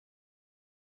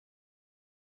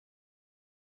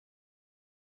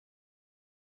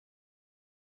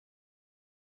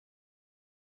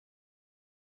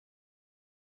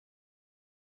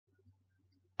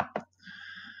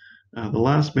The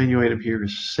last menu item here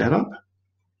is Setup.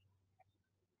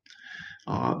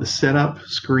 The Setup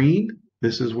screen,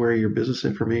 this is where your business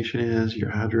information is,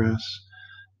 your address.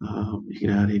 You can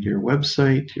add in your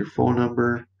website, your phone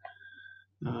number.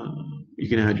 You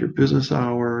can add your business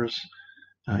hours,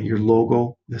 your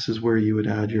logo. This is where you would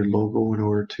add your logo in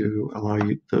order to allow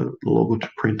you the logo to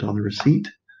print on the receipt.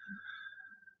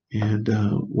 And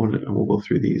we'll go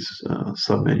through these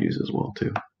sub-menus as well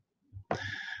too.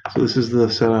 So this is the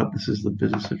setup. This is the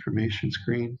business information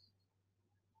screen.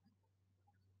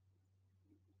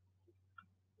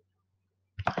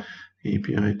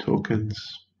 API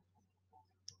tokens.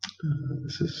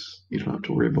 This is, you don't have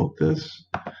to worry about this.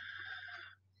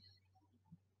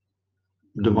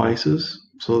 Devices.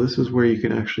 So this is where you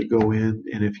can actually go in,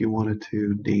 and if you wanted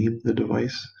to name the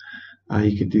device,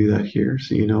 you can do that here.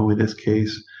 So you know, in this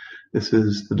case, this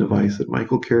is the device that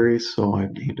Michael carries, so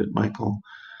I've named it Michael.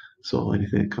 So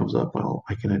anything that comes up,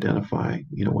 I can identify,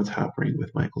 you know, what's happening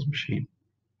with Michael's machine.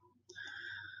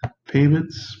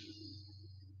 Payments.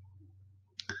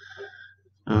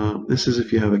 This is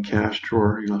if you have a cash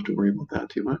drawer, you don't have to worry about that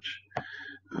too much.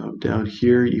 Down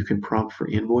here, you can prompt for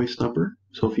invoice number.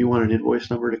 So if you want an invoice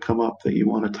number to come up that you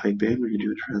want to type in when you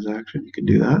do a transaction, you can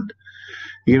do that.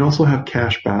 You can also have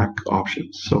cash back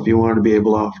options. So if you wanted to be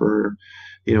able to offer,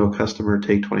 you know, a customer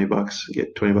take 20 bucks,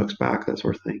 get 20 bucks back, that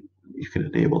sort of thing, you can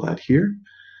enable that here.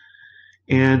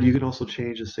 And you can also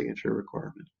change the signature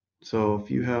requirement. So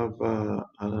if you have an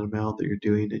amount that you're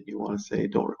doing and you want to say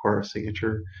don't require a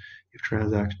signature if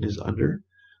transaction is under,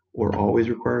 or always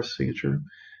requires a signature.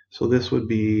 So this would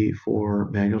be for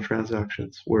manual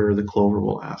transactions where the Clover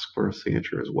will ask for a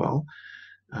signature as well,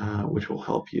 which will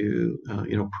help you,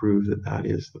 you know, prove that that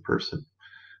is the person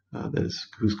that is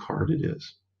whose card it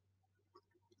is.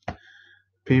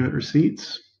 Payment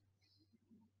receipts.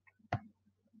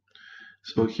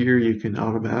 So here you can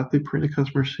automatically print a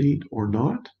customer receipt or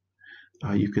not.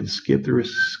 You can skip the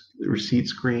receipt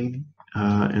screen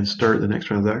and start the next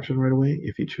transaction right away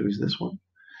if you choose this one.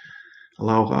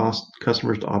 Allow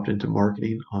customers to opt into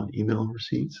marketing on email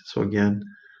receipts. So again,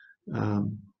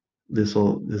 this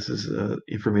is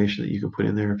information that you can put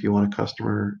in there. If you want a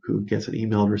customer who gets an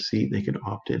emailed receipt, they can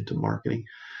opt into marketing.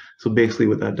 So basically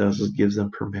what that does is gives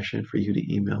them permission for you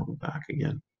to email them back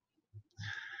again.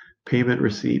 Payment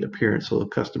receipt appearance, so the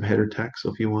custom header text.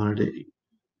 So if you wanted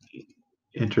to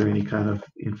enter any kind of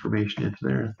information into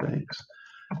there, thanks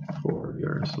for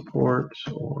your support,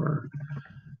 or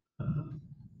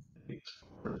thanks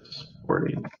for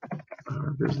supporting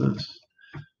our business.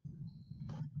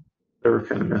 Whatever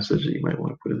kind of message that you might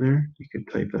want to put in there, you can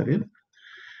type that in.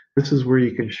 This is where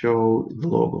you can show the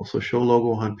logo. So show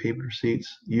logo on payment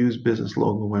receipts, use business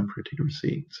logo when printing a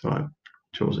receipt. So I've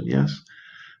chosen yes.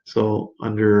 So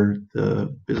under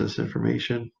the business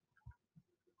information,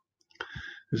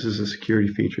 this is a security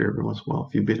feature every once in a while.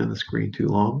 If you've been on the screen too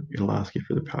long, it'll ask you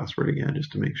for the password again,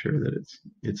 just to make sure that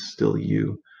it's still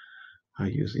you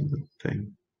using the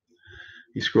thing.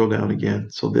 You scroll down again.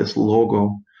 So this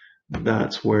logo,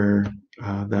 that's where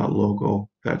that logo,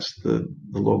 that's the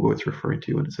logo it's referring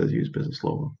to when it says use business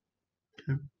logo.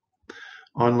 Okay.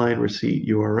 Online receipt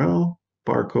URL,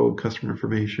 barcode, customer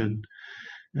information,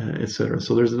 etc.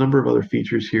 So there's a number of other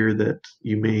features here that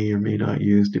you may or may not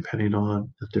use depending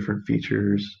on the different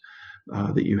features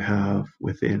that you have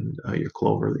within your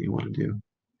Clover that you want to do.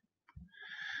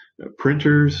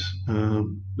 Printers,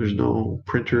 there's no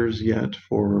printers yet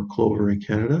for Clover in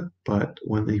Canada, but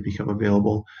when they become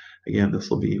available, again, this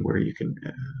will be where you can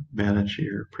manage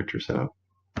your printer setup.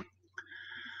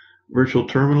 Virtual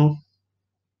terminal.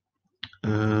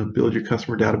 Build your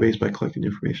customer database by collecting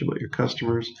information about your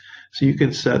customers. So you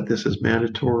can set this as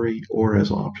mandatory or as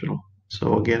optional.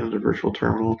 So again, in the virtual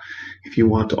terminal, if you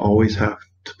want to always have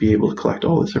to be able to collect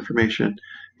all this information,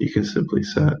 you can simply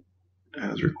set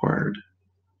as required,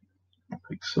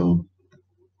 like so,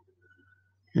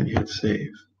 and hit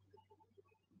save.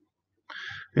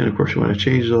 And of course, you want to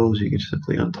change those, you can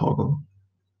simply untoggle.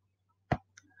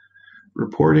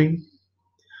 Reporting,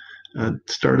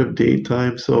 start of date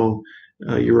time. So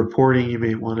your reporting, you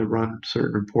may want to run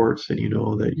certain reports and you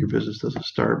know that your business doesn't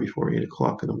start before 8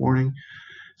 o'clock in the morning.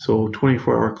 So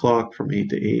 24-hour clock from 8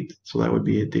 to 8. So that would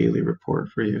be a daily report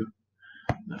for you.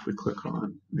 If we click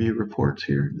on view reports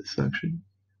here in this section.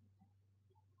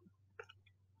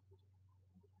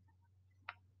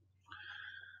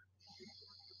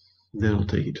 Then it'll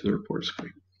take you to the report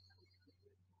screen.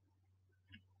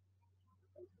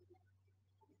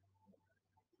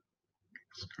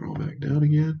 Scroll back down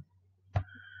again.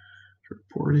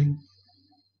 Reporting.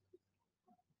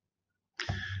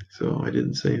 So I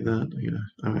didn't save that.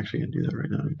 I'm actually going to do that right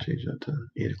now. I'm going to change that to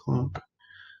 8 o'clock.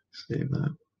 Save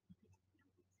that.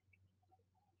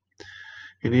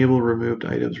 Enable removed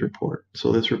items report.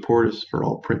 So this report is for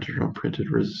all printed or unprinted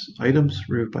items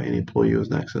removed by any employee who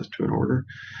has access to an order.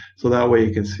 So that way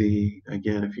you can see,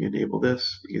 again, if you enable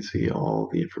this, you can see all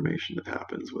the information that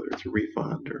happens, whether it's a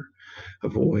refund or a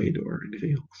void or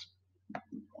anything else.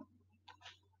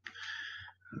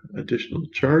 Additional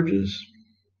charges.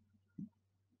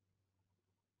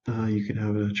 You can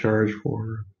have a charge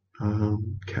for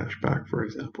cash back, for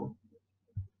example.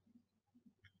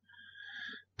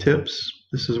 Tips.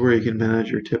 This is where you can manage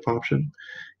your tip option.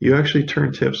 You actually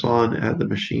turn tips on at the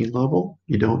machine level.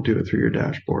 You don't do it through your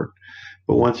dashboard.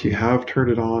 But once you have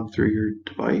turned it on through your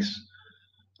device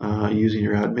using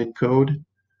your admin code,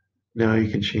 now you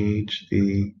can change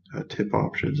the tip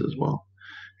options as well.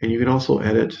 And you can also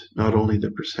edit not only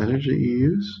the percentage that you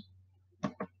use,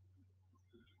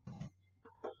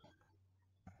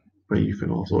 but you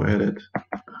can also edit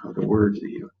the words that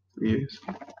you use.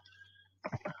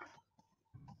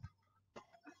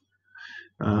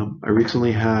 I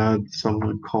recently had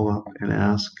someone call up and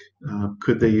ask,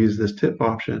 could they use this tip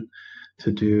option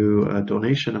to do a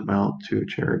donation amount to a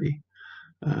charity?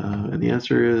 And the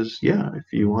answer is, yeah,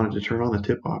 if you wanted to turn on the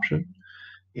tip option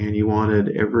and you wanted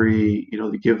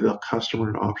to give the customer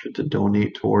an option to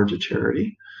donate towards a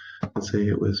charity, let's say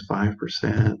it was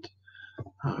 5%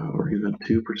 or even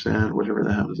 2%, whatever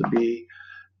that happens to be,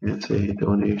 and say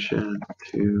donation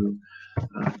to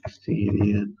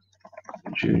Canadian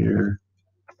Junior.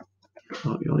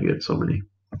 Oh, you only get so many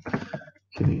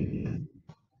Canadian.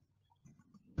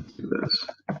 Let's do this.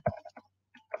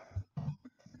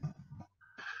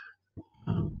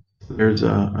 There's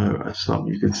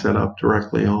something you could set up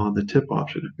directly on the tip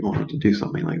option if you wanted to do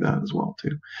something like that as well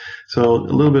too. So a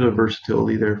little bit of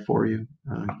versatility there for you.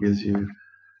 Gives you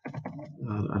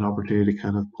an opportunity to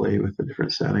kind of play with the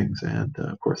different settings, and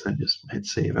of course then just hit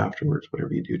save afterwards,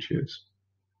 whatever you do choose.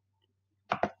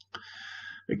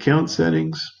 Account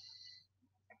settings.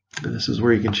 And this is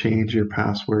where you can change your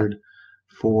password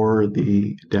for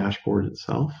the dashboard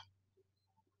itself.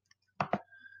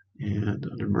 And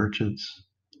under merchants,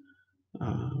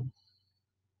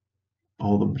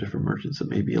 all the different merchants that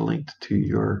may be linked to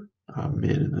your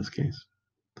MID in this case.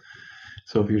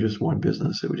 So if you're just one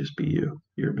business, it would just be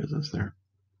your business there.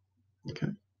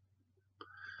 Okay.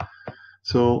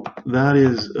 So that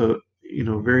is a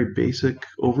very basic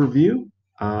overview.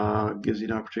 Gives you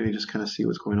an opportunity to just kind of see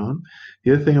what's going on.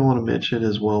 The other thing I want to mention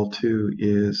as well too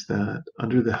is that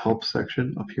under the help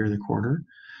section up here in the corner,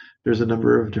 there's a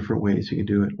number of different ways you can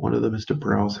do it. One of them is to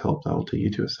browse help. That will take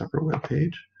you to a separate web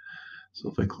page.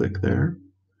 So if I click there,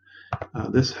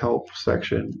 this help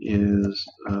section is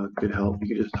good help. You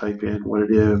can just type in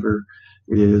whatever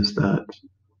it is that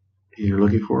you're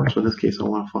looking for. So in this case, I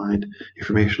want to find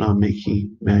information on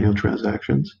making manual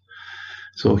transactions.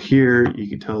 So here you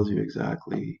can tell you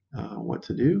exactly what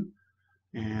to do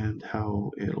and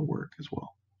how it'll work as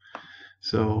well.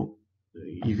 So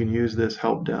you can use this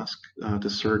help desk to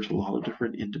search a lot of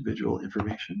different individual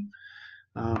information,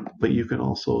 but you can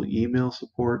also email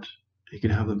support. You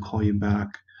can have them call you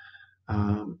back,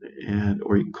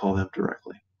 or you can call them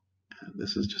directly. And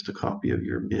this is just a copy of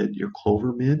your MID, your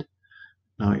Clover MID,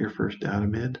 not your first data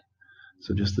MID.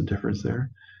 So just the difference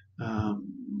there.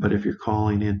 But if you're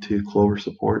calling into Clover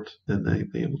support, then they'll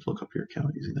be able to look up your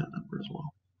account using that number as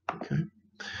well. Okay.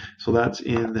 So that's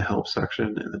in the help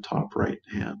section in the top right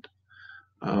hand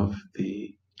of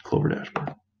the Clover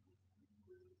dashboard.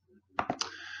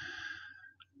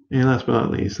 And last but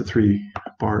not least, the three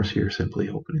bars here simply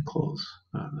open and close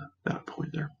that point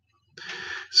there.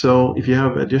 So if you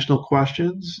have additional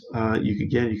questions, you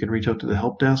can reach out to the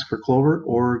help desk for Clover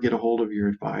or get a hold of your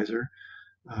advisor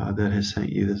that has sent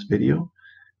you this video,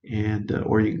 and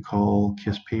or you can call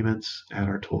KISS Payments at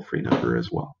our toll-free number as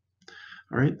well.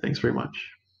 All right, thanks very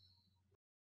much.